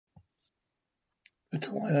The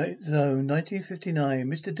Twilight Zone, 1959.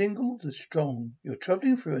 Mr. Dingle, the Strong. You're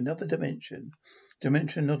traveling through another dimension.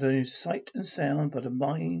 Dimension not only of sight and sound, but of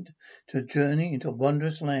mind to a journey into a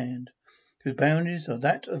wondrous land, whose boundaries are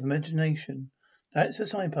that of imagination. That's the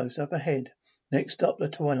signpost up ahead. Next stop, the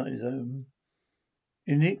Twilight Zone.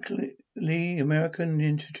 Uniquely American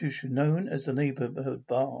institution known as the Neighborhood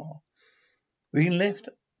Bar. Green left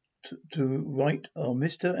to right are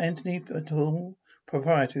Mr. Anthony Patel,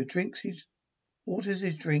 proprietor, who waters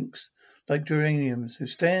his drinks like geraniums, who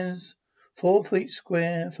stands 4 feet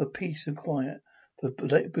square for peace and quiet, for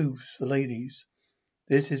booths for ladies.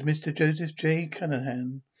 This is Mr. Joseph J.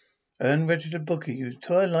 Callahan, an unregistered bookie whose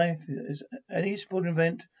entire life is any sporting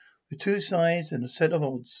event with two sides and a set of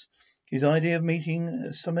odds. His idea of meeting at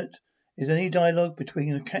a summit is any dialogue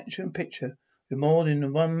between a catcher and pitcher with more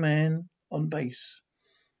than one man on base.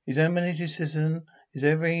 His emanating citizen is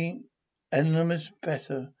every anonymous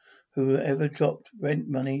bettor who ever dropped rent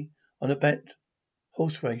money on a bet,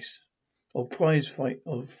 horse race, or prize fight,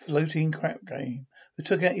 or floating crap game, who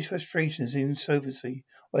took out his frustrations in insolvency,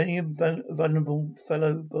 or any vulnerable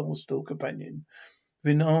fellow ball-store companion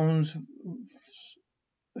within arms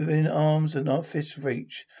and our fist's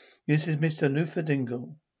reach. This is Mr. Luther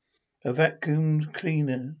Dingle, a vacuum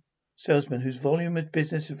cleaner salesman whose volume of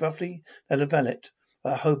business is roughly that of valet at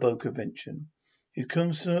a hobo convention. His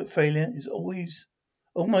constant failure is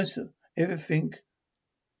almost everything,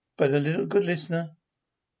 but a little good listener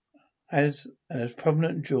has a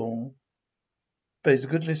prominent jaw. But he's a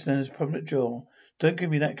good listener and has a prominent jaw. Don't give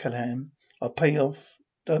me that, Callahan. Don't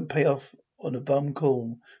pay off on a bum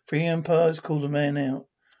call. 3 umpires call the man out.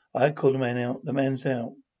 I call the man out. The man's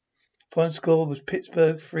out. Final score was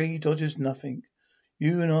Pittsburgh 3, Dodgers nothing.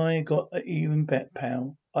 You and I got an even bet,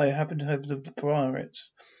 pal. I happen to have the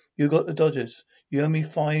Pirates. You got the Dodgers. You owe me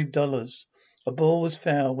 $5. A ball was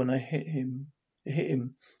foul when I hit him.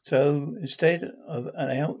 So instead of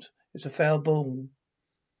an out, it's a foul ball.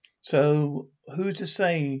 So who's to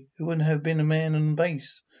say who wouldn't have been a man on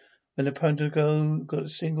base when the opponent got a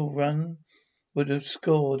single run, would have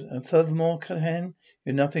scored? And furthermore, Callahan,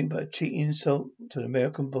 you're nothing but a cheating insult to the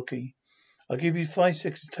American bookie. I'll give you 5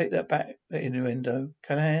 seconds to take that back, that innuendo.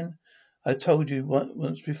 Callahan, I told you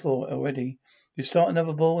once before already. You start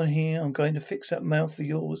another ball in here, I'm going to fix that mouth of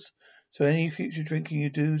yours. So any future drinking you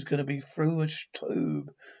do is going to be through a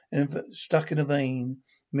tube and stuck in a vein.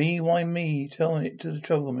 Me, why me? Tell it to the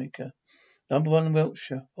troublemaker. Number one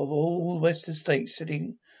Welcher of all western states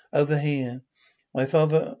sitting over here. His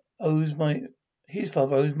father owes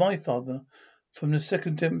my father from the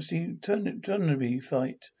second Dempsey Turnberry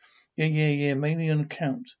fight. Yeah, mainly on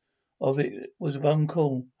account of it was a bum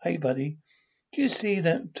call. Hey, buddy, did you see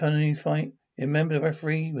that Turnberry fight? You remember the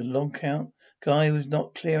referee with a long count? Guy was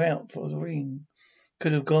not clear out for the ring.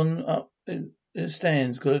 Could have gone up in the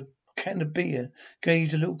stands, got a can of beer,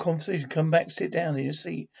 gauged a little conversation, come back, sit down in your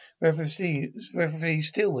seat. Referee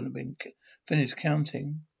still wouldn't have been finished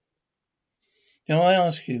counting. Now I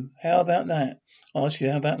ask you, how about that? Oh,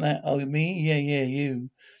 me? Yeah,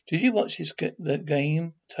 you. Did you watch that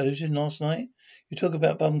game television last night? You talk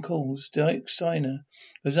about bum calls. Derek Steiner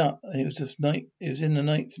was up, and it was in the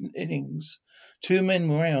ninth innings. 2 men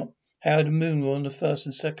were out. Howard and Moon were on the first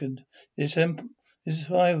and second. This is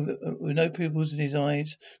why, with no pupils in his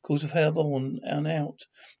eyes, calls a foul ball and out. Do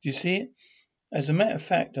you see it? As a matter of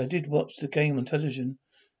fact, I did watch the game on television.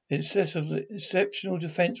 Exceptional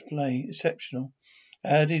defense play. Exceptional.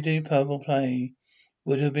 Addy Purple play.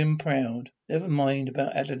 Would have been proud. Never mind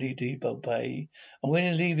about Addy play. I'm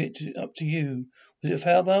going to leave it up to you. Was it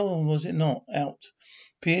foul ball or was it not? Out.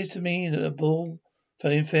 Appears to me that the ball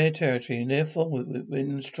fell in fair territory, and therefore,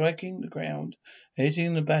 when striking the ground,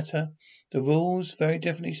 hitting the batter, the rules very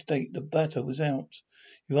definitely state the batter was out.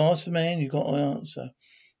 You asked the man, you got an answer.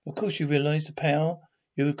 Of course you realize the power.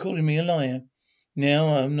 You were calling me a liar.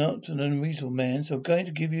 Now I'm not an unreasonable man, so I'm going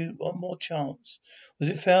to give you one more chance. Was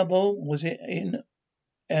it foul ball? Was it in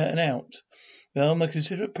and out? Well, my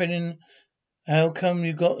considerate Pennon, how come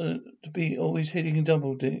you got to be always hitting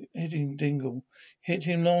Dingle? Hit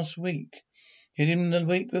him last week. Hit him the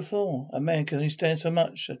week before. A man can only stand so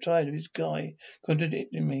much. I tried with this guy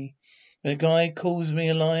contradicting me. When a guy calls me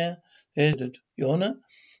a liar, there's Your Honor,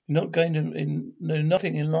 you're not going to know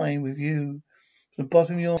nothing in line with you. From the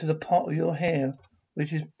bottom of to the part of your hair,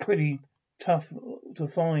 which is pretty tough to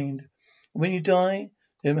find. When you die,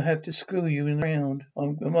 they'll have to screw you in the ground.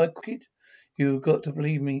 Am I crooked? You've got to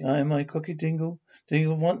believe me. Am I crooked, Dingle?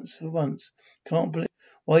 Dingle, once for once. Can't believe.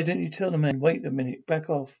 Why don't you tell the man? Wait a minute. Back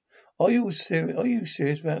off. Are you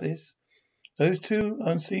serious about this? Those two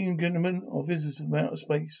unseen gentlemen are visitors from outer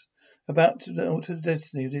space. about to alter the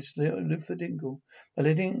destiny of this little for dingle by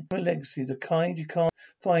letting a legacy, the kind you can't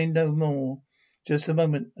find no more. Just a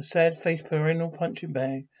moment, a sad-faced perennial punching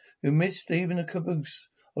bag who missed even a caboose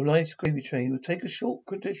of life's gravy train will take a short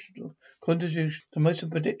contribution to the most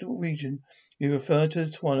unpredictable region you refer to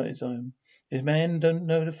as Twilight Zone. This man don't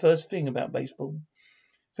know the first thing about baseball.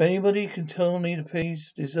 If anybody can tell me the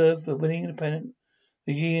Phillies deserve for winning the pennant,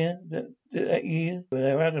 that year,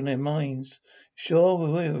 they're out of their minds. Sure, we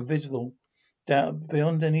were invisible. Doubt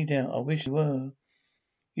beyond any doubt. I wish we were.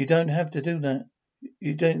 You don't have to do that.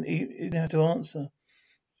 You don't even have to answer.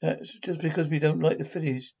 That's just because we don't like the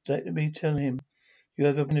Phillies. Let me tell him. You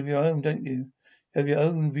have a mind of your own, don't you? You have your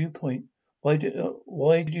own viewpoint. Why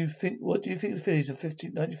do you think? What do you think the Phillies are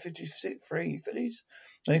 1953 Phillies?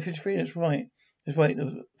 1953. That's right. That's right.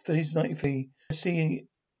 The Phillies 93. I see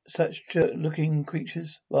such jerk-looking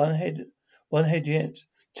creatures. One head yet.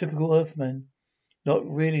 Typical Earthman. Not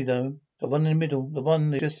really though. The one in the middle, the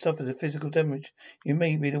one that just suffered a physical damage. You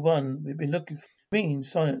may be the one we've been looking for. Mean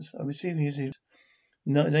silence. I'm receiving his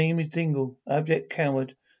name is Dingle. Abject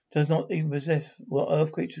coward. Does not even possess what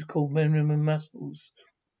Earth creatures call minimum muscles.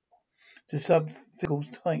 The sub-physical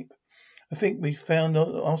type. I think we've found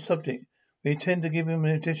our subject. We intend to give him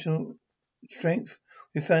an additional strength.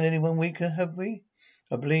 We found anyone weaker, have we?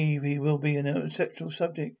 I believe he will be an exceptional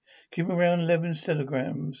subject. Give him around 11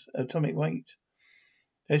 kilograms atomic weight.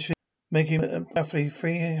 That should make him roughly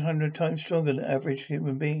 300 times stronger than the average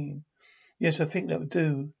human being. Yes, I think that would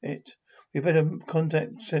do it. We better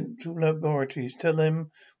contact Central Laboratories. Tell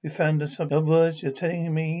them we found the subject. In other words, you're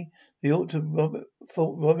telling me they ought to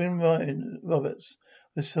thought Robin Roberts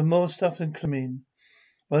with some more stuff than Clemin.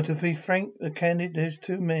 Well, to be frank, the candid, those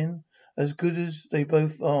two men, as good as they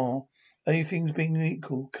both are, only things being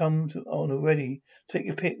equal, come on already. Take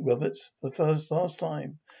your pick, Roberts, for the last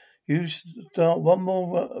time. You start one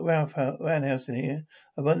more roundhouse in here,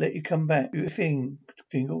 I won't let you come back. You think,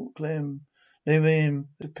 Dingle, Clem. Leave him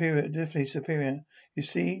superior, definitely superior. You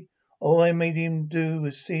see, all I made him do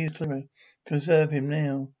was see the clearer. Conserve him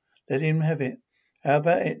now. Let him have it. How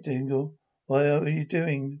about it, Dingle? What are you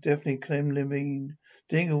doing? Definitely Clem Levine.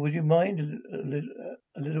 Dingle, would you mind a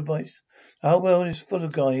little advice? Our world is full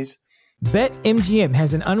of guys. BetMGM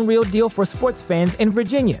has an unreal deal for sports fans in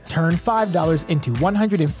Virginia. Turn $5 into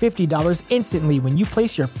 $150 instantly when you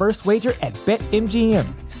place your first wager at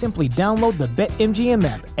BetMGM. Simply download the BetMGM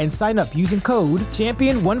app and sign up using code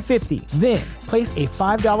Champion150. Then, place a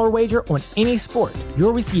 $5 wager on any sport.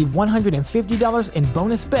 You'll receive $150 in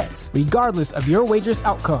bonus bets, regardless of your wager's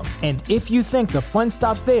outcome. And if you think the fun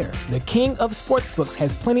stops there, the king of sportsbooks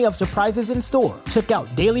has plenty of surprises in store. Check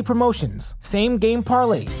out daily promotions, same-game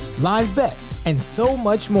parlays, live bets, and so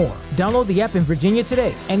much more. Download the app in Virginia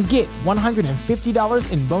today and get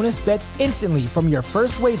 $150 in bonus bets instantly from your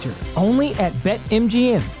first wager. Only at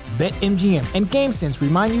BetMGM. BetMGM and GameSense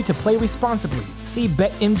remind you to play responsibly. See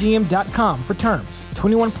BetMGM.com for terms.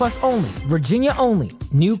 21 plus only. Virginia only.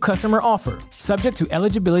 New customer offer. Subject to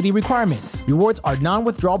eligibility requirements. Rewards are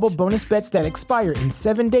non-withdrawable bonus bets that expire in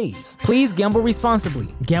 7 days. Please gamble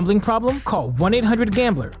responsibly. Gambling problem? Call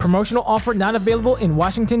 1-800-GAMBLER. Promotional offer not available in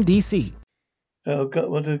Washington, D.C. They're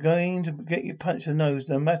going to get you punched in the nose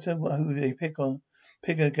no matter who they pick on.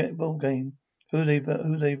 Pick a ball game. Who they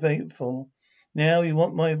vote for. Now you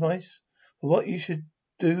want my advice? For what you should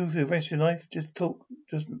do for the rest of your life?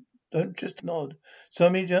 Don't just nod.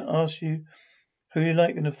 Somebody asks you who you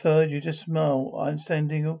like in the third, you just smile. I understand,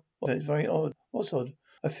 Dingle. It's very odd. What's odd?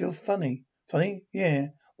 I feel funny. Funny? Yeah.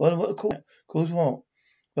 Well, what call that? Calls what?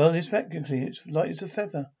 Well, it's vacuously. It's light as a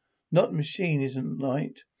feather. Not machine isn't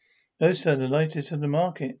light. No, sir, the lightest of the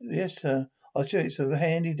market. Yes, sir. I'll show you. It's a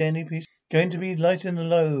handy dandy piece. Going to be lighten the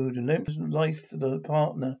load, a length of life for the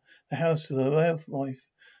partner, the house for the wife.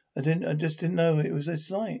 I just didn't know it was this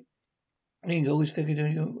light. You always figured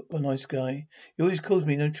you were a nice guy. You always caused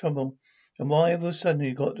me no trouble. And why all of a sudden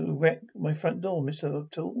you got to wreck my front door, Mr.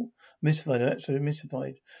 O'Toole? Mystified, absolutely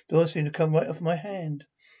mystified. Door seemed to come right off my hand.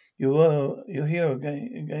 You're here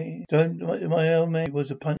again. Don't, my old man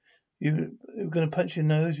was a punch. You were going to punch your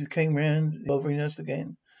nose. You came round bothering us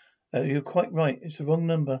again. You're quite right. It's the wrong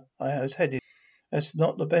number. I was headed. That's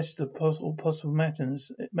not the best of possible manners,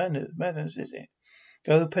 is it?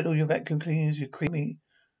 Go peddle your vacuum cleaners. You creep me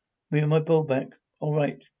and my ball back. All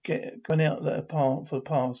right, going out there for the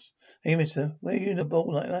pass. Hey, mister, where are you in a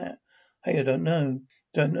ball like that? Hey, I don't know.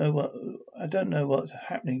 I don't know what's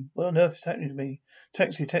happening. What on earth is happening to me?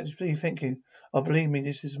 Taxi, please, thank you. Oh, believe me,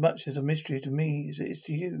 this is as much as a mystery to me as it is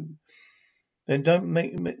to you. Then don't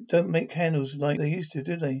make handles like they used to,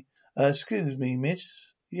 do they? Excuse me, miss.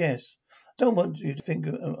 Yes. I don't want you to think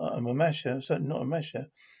I'm a masher. I'm certainly not a masher.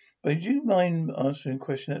 But do you mind answering a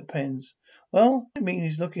question that depends? Well, I mean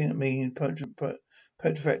he's looking at me in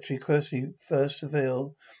petrifactory cursory first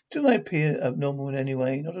seville. Do I appear abnormal in any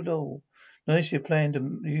way? Not at all. Unless you plan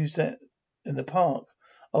to use that in the park.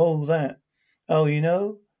 Oh, that. Oh,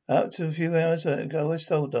 up to a few hours ago I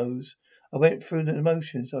sold those. I went through the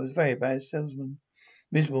motions. I was a very bad salesman.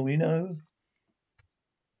 Miserable.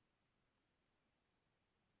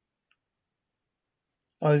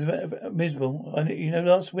 I was miserable.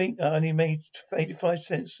 Last week I only made 85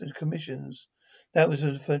 cents in commissions. That was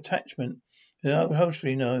for attachment. The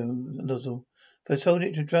upholstery nozzle. If I sold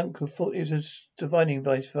it to drunk who thought it was a dividing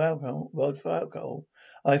vice for alcohol,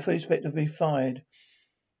 I fully expect to be fired.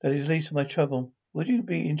 That is least of my trouble. Would you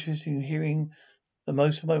be interested in hearing the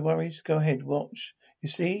most of my worries? Go ahead, watch. You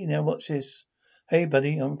see? Now watch this. Hey,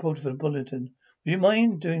 buddy, I'm reporting for the bulletin. Would you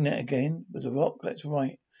mind doing that again? With the rock? That's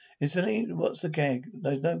right. Instantly, what's the gag?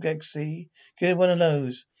 There's no gag, see? Get one of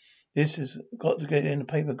those. This has got to get in the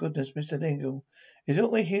paper. Goodness, Mr. Dingle. Is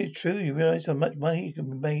what we hear true? You realize how much money you can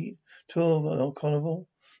be made to a carnival?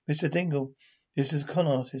 Mr. Dingle, this is a con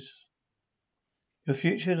artist. Your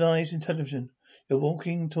future lies in television. Your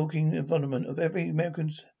walking, talking environment of every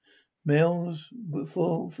American's male's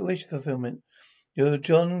for wish fulfillment. You're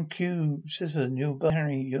John Q. Sisson, you're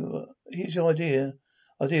Harry, here's your idea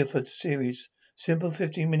for the series. Simple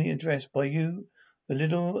 15-minute address by you, with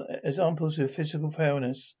little examples of physical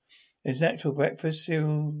powerless. It's natural breakfast,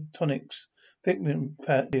 cereal, tonics,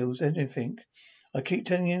 fitment deals, anything. I keep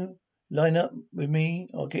telling you, line up with me,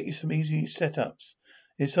 I'll get you some easy setups.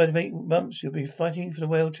 Inside of 8 months, you'll be fighting for the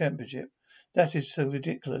world championship. That is so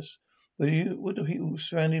ridiculous. Would the people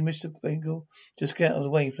surrounding Mr. Bingle just get out of the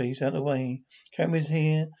way, please? Out of the way. Cameras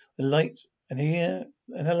here, the light, and here,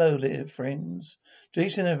 and hello, little friends.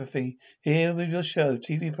 Jason Everfy, here with your show,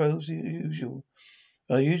 TV pros as usual.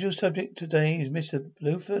 Our usual subject today is Mr.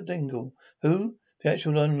 Luther Dingle, who, the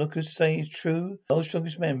actual onlookers say is true, the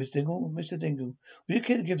strongest man, Mr. Dingle. Would you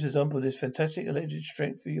care to give us an example of this fantastic alleged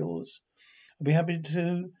strength of yours? I'd be happy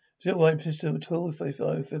to. Is it right, Mr. O'Toole,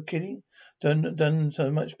 if kidding? Done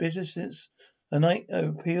so much business since the night I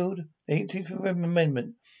repealed the 18th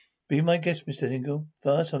Amendment. Be my guest, Mr. Dingle.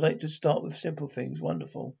 First, I'd like to start with simple things.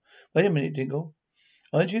 Wonderful. Wait a minute, Dingle.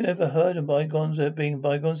 Haven't you ever heard of bygones being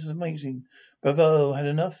bygones is amazing? Bravo, had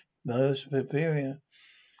enough? No, superior.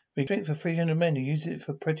 We drink for 300 men to use it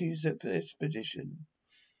for pretty expedition.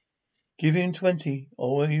 Give him 20,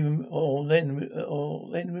 or then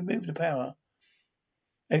remove the power.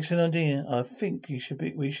 Excellent idea. I think we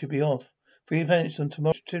should be off. 3 planets on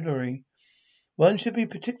tomorrow's itinerary. One should be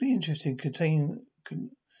particularly contains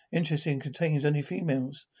only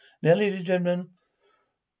females. Now, ladies and gentlemen,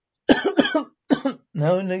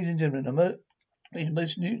 the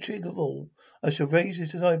most new trick of all. I shall raise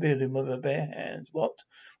this entire building with my bare hands. What?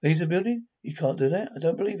 Raise the building? You can't do that. I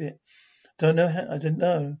don't believe it. Don't know how. I didn't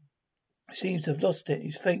know. He seems to have lost it.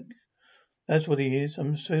 He's fake. That's what he is.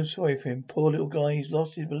 I'm so sorry for him. Poor little guy. He's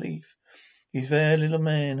lost his belief. He's a very little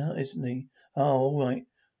man, isn't he? Oh, all right.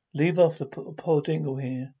 Leave off the poor Dingle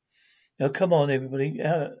here. Now, come on, everybody.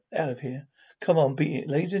 Out of here. Come on, beat it.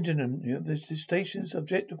 Ladies and gentlemen, you have this station's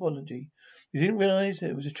object apology. You didn't realize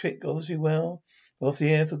it was a trick, obviously. Well, we're off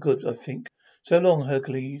the air for good, I think. So long,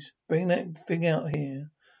 Hercules. Bring that thing out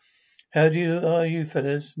here. Are you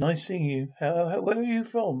fellas? Nice seeing you. Where are you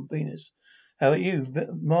from, Venus? How about you,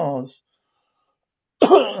 Mars?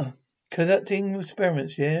 Conducting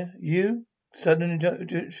experiments, yeah? You? Sudden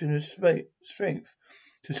injection of strength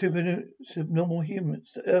to subnormal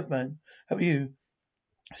humans, Earthman. How about you?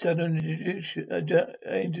 Sudden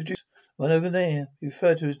introduce one over there,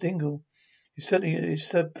 referred to as Dingle. He certainly is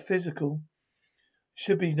sub-physical.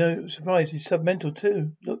 Should be no surprise. He's submental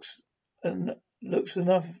too. Looks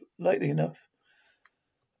likely enough.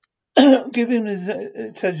 Give him his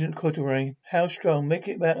intelligent quarter. How strong? Make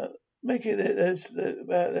it about.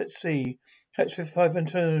 Let's see. Catch for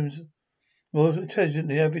 500 times more intelligent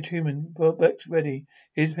than the average human. Robert ready.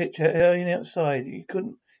 His pitch airing outside. He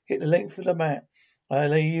couldn't hit the length of the mat. I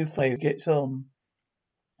lay you flavor. Gets on.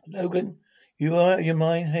 Logan, you are out of your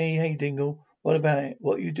mind? Hey, Dingle. What about it?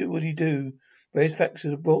 What do you do? Various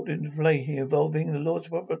factors are brought into play here involving the laws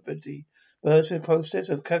of probability, the process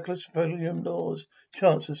of calculus volume laws,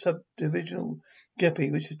 chance of subdivisional Geppy,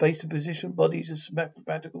 which is based on position bodies as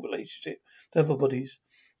mathematical relationship to other bodies.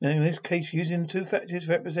 Now, in this case, using the two factors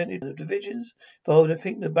represented the divisions, involved, I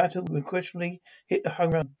think the battle would unquestionably hit the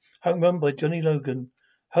home run. Home run by Johnny Logan.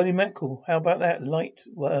 Holy mackerel, how about that? Light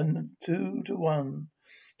 2-1.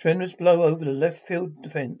 Tremendous blow over the left field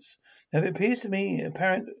defense. Now, it appears to me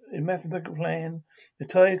apparent in mathematical plan, the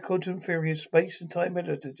entire quantum theory of space and time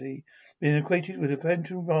relativity being equated with a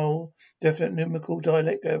potential role, definite numerical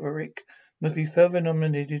dialect must be further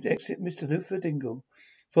nominated. Exit Mr. Luther Dingle,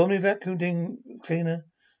 formerly vacuum cleaner,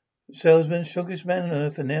 salesman, strongest man on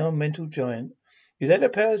earth, and now a mental giant. His other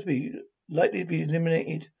powers be likely to be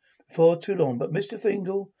eliminated before too long, but Mr.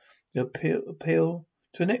 Dingle will appeal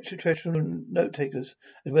to an extraterrestrial note takers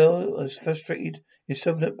as well as frustrated his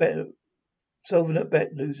solving at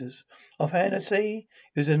bet losers. Offhand, I say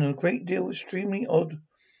it was in a great deal extremely odd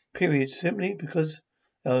period simply because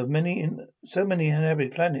there are so many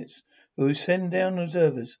inhabited planets who will send down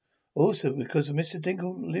observers. Also because Mr.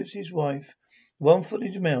 Dingle lives his wife, one foot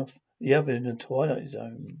in his mouth, the other in the twilight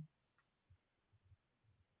zone.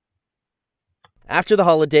 After the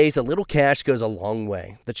holidays, a little cash goes a long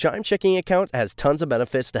way. The Chime checking account has tons of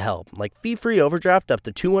benefits to help, like fee-free overdraft up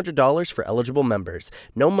to $200 for eligible members,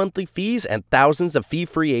 no monthly fees, and thousands of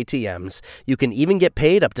fee-free ATMs. You can even get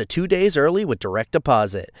paid up to 2 days early with direct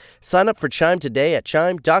deposit. Sign up for Chime today at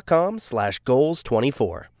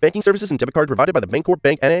chime.com/goals24. Banking services and debit cards provided by the Bancorp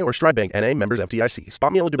Bank N.A. or Stride Bank N.A. members FDIC.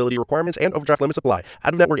 Spot me eligibility requirements and overdraft limits apply.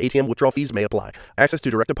 Out-of-network ATM withdrawal fees may apply. Access to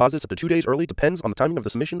direct deposits up to 2 days early depends on the timing of the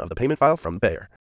submission of the payment file from the payer.